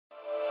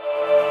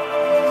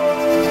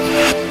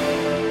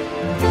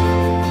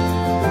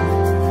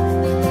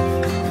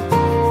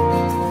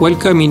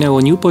Welcome in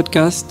our new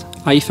podcast,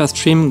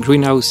 HaifaStream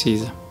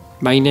Greenhouses.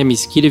 My name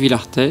is Guy de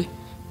Villarte,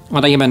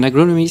 and I am an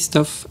agronomist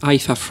of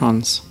Haifa,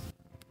 France.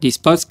 This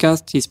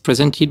podcast is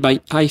presented by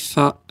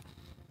Haifa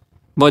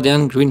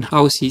Modern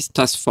Greenhouses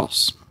Task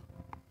Force.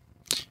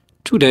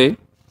 Today,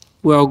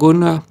 we are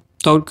going to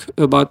talk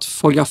about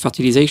foliar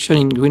fertilization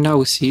in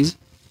greenhouses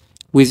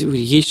with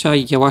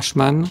Yishai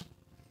Yawashman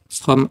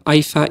from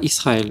Haifa,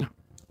 Israel.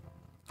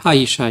 Hi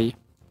Yishai,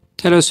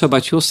 tell us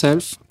about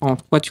yourself and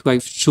what you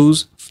have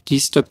chosen for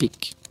this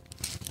topic.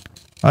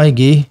 Hi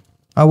Guy,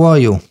 how are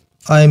you?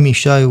 I am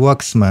Yishai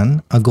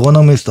Yawashman,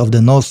 agronomist of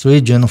the North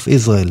region of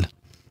Israel.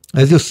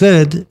 As you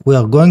said, we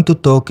are going to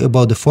talk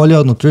about the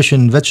foliar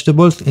nutrition in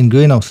vegetables in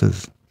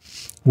greenhouses.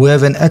 We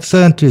have an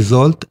excellent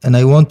result and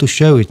I want to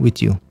share it with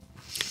you.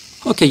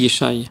 Okay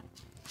Yishai,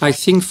 I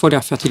think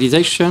foliar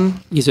fertilization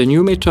is a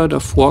new method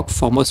of work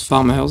for most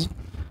farmers.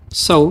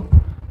 So,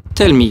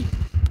 tell me,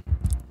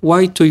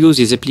 why to use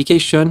this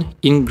application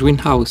in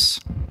greenhouse?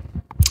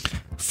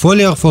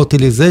 Foliar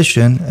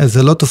fertilization has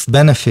a lot of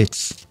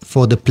benefits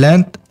for the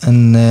plant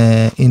and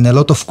in a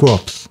lot of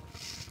crops.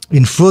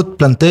 In fruit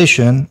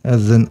plantation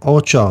as an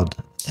orchard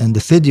and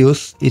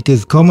deciduous, it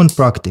is common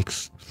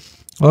practice.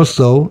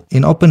 Also,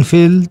 in open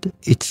field,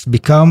 it's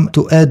become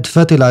to add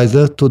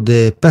fertilizer to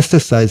the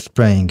pesticide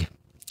spraying.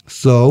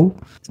 So,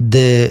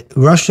 the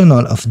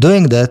rationale of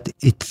doing that,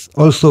 it's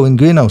also in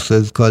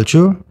greenhouses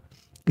culture,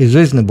 is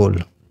reasonable.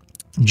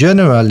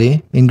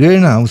 Generally, in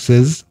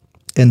greenhouses,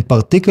 and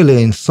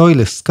particularly in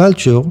soilless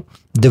culture,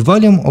 the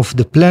volume of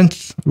the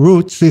plant's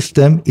root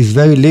system is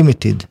very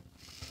limited.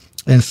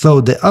 And so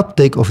the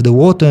uptake of the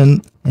water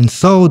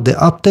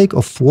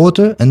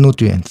and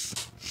nutrients.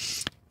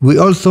 We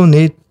also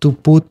need to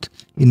put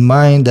in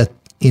mind that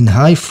in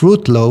high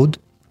fruit load,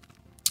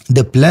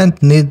 the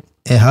plant needs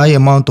a high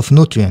amount of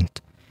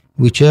nutrient,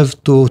 which have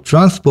to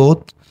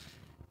transport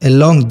a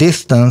long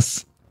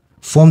distance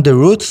from the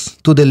roots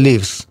to the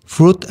leaves,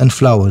 fruit and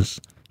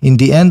flowers, in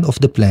the end of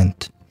the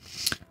plant.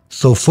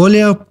 So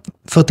foliar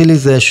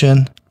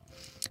fertilization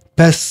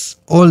pass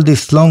all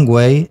this long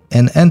way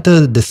and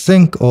enter the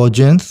sink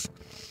origins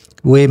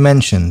we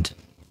mentioned.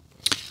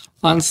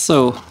 And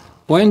so,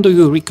 when do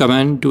you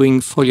recommend doing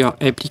foliar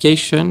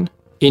application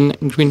in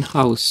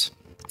greenhouse?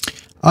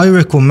 I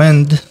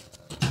recommend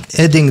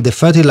adding the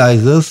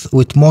fertilizers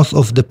with most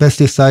of the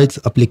pesticides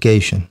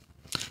application.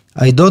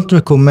 I don't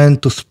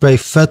recommend to spray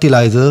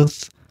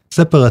fertilizers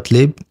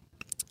separately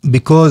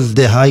because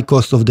the high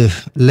cost of the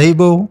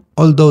labor,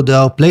 although there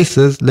are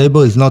places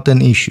labor is not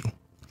an issue.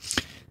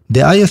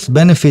 The highest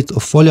benefit of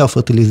foliar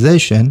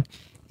fertilization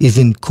is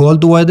in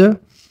cold weather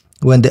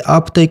when the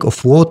uptake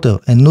of water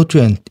and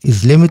nutrient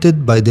is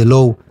limited by the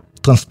low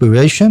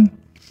transpiration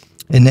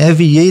and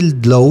heavy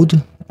yield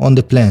load on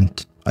the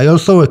plant. I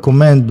also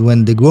recommend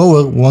when the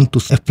grower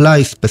wants to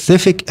apply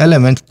specific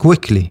elements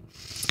quickly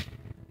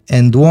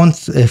and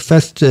wants a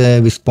fast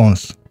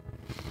response.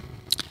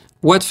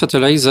 What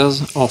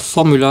fertilizers or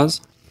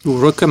formulas you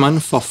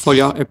recommend for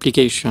foliar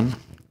application?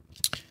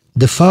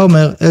 The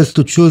farmer has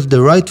to choose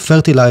the right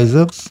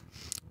fertilizers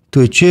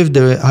to achieve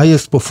the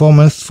highest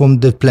performance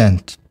from the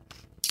plant.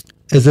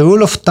 As a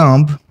rule of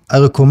thumb, I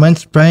recommend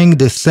spraying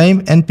the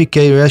same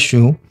NPK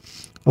ratio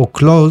or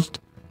close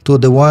to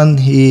the one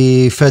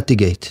he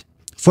fertigate.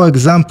 For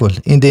example,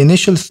 in the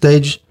initial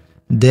stage,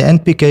 the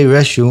NPK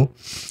ratio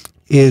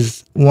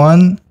is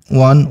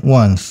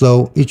 1:1:1,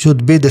 so it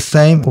should be the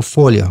same for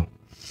foliar.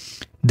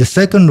 The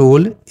second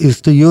rule is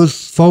to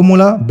use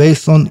formula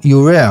based on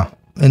urea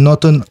and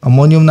not on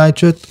ammonium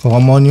nitrate or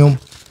ammonium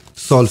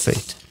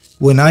sulfate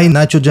when high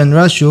nitrogen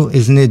ratio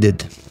is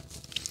needed.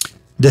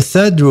 The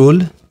third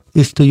rule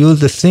is to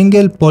use a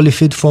single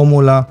polyfeed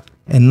formula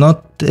and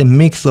not a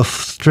mix of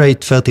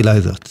straight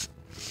fertilizers.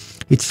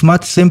 It's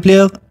much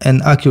simpler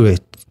and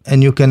accurate,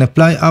 and you can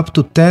apply up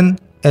to 10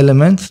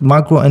 elements,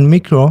 macro and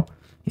micro,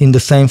 in the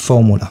same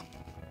formula.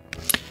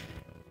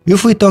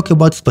 If we talk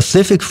about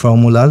specific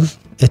formulas,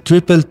 a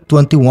triple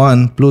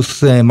 21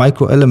 plus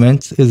micro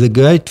elements is a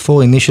great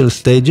for initial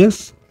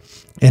stages,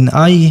 and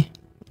high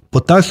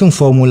potassium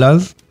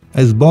formulas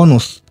as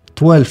bonus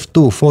 12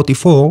 to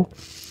 44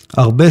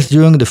 are best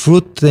during the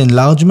fruit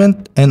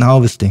enlargement and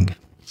harvesting.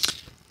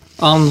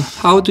 And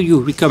how do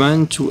you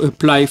recommend to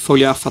apply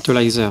foliar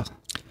fertilizer?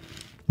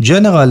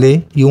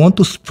 Generally, you want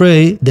to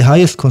spray the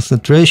highest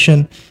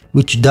concentration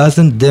which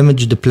doesn't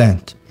damage the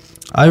plant.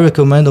 I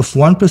recommend of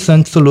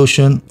 1%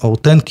 solution or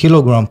 10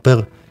 kg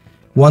per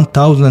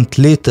 1000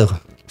 liter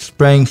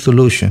spraying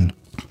solution.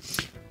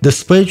 The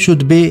spray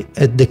should be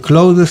at the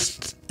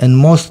closest and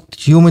most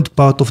humid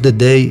part of the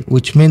day,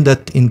 which means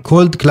that in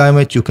cold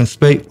climate you can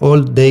spray all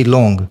day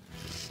long,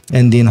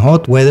 and in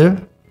hot weather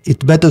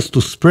it's better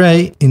to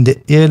spray in the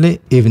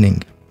early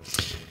evening.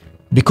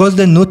 Because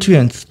the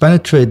nutrients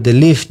penetrate the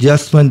leaf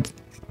just when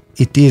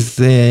it is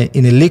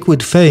in a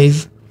liquid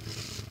phase,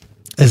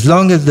 as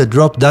long as the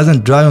drop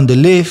doesn't dry on the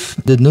leaf,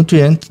 the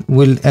nutrient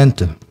will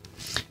enter.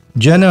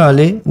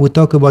 Generally, we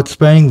talk about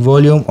spraying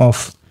volume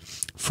of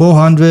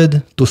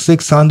 400 to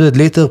 600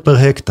 liters per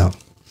hectare,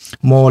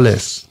 more or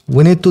less.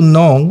 We need to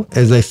know,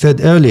 as I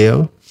said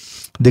earlier,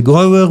 the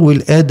grower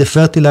will add the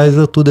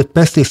fertilizer to the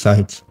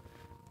pesticides.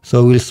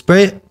 So we'll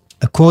spray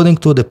according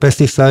to the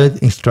pesticide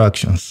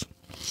instructions.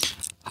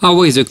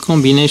 How is the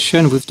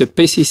combination with the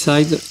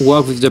pesticide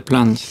work with the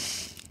plant?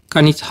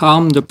 Can it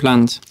harm the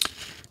plant?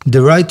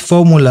 The right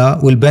formula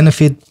will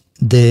benefit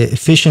the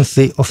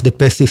efficiency of the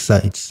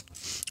pesticides.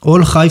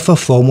 All Haifa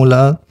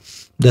formula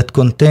that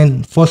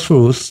contain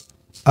phosphorus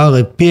are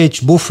a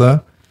pH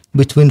buffer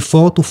between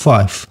 4 to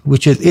 5,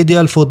 which is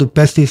ideal for the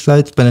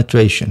pesticides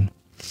penetration.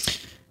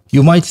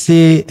 You might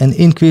see an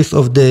increase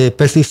of the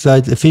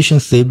pesticides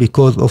efficiency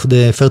because of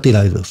the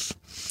fertilizers.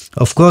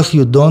 Of course,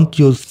 you don't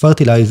use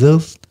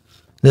fertilizers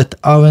that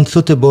aren't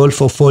suitable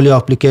for foliar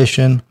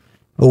application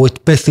or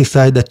with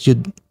pesticide that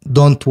you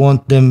don't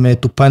want them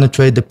to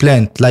penetrate the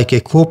plant, like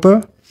a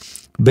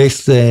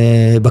copper-based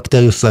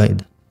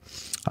bactericide.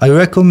 I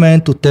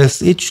recommend to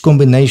test each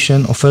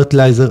combination of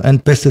fertilizer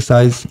and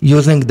pesticides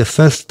using the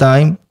first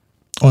time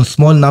on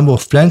small number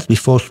of plants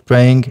before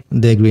spraying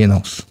the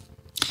greenhouse.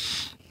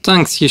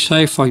 Thanks,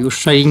 Yishai, for your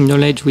sharing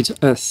knowledge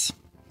with us.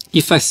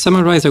 If I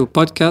summarize our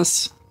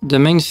podcast, the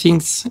main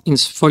things in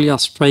foliar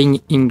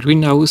spraying in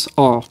greenhouse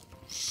are: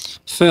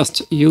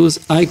 first, use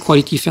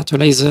high-quality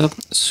fertilizer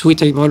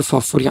suitable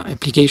for foliar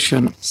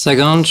application.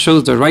 Second,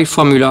 choose the right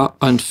formula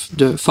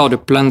for the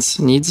plant's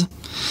needs.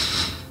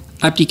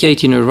 Apply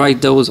it in the right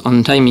dose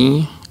and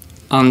timing,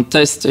 and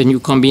test a new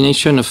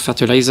combination of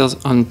fertilizers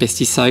and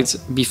pesticides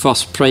before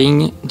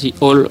spraying the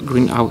whole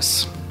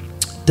greenhouse.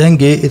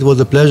 Thank you, it was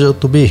a pleasure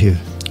to be here.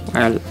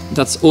 Well,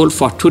 that's all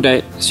for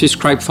today.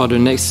 Subscribe for the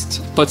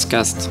next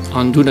podcast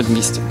and do not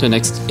miss the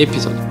next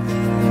episode.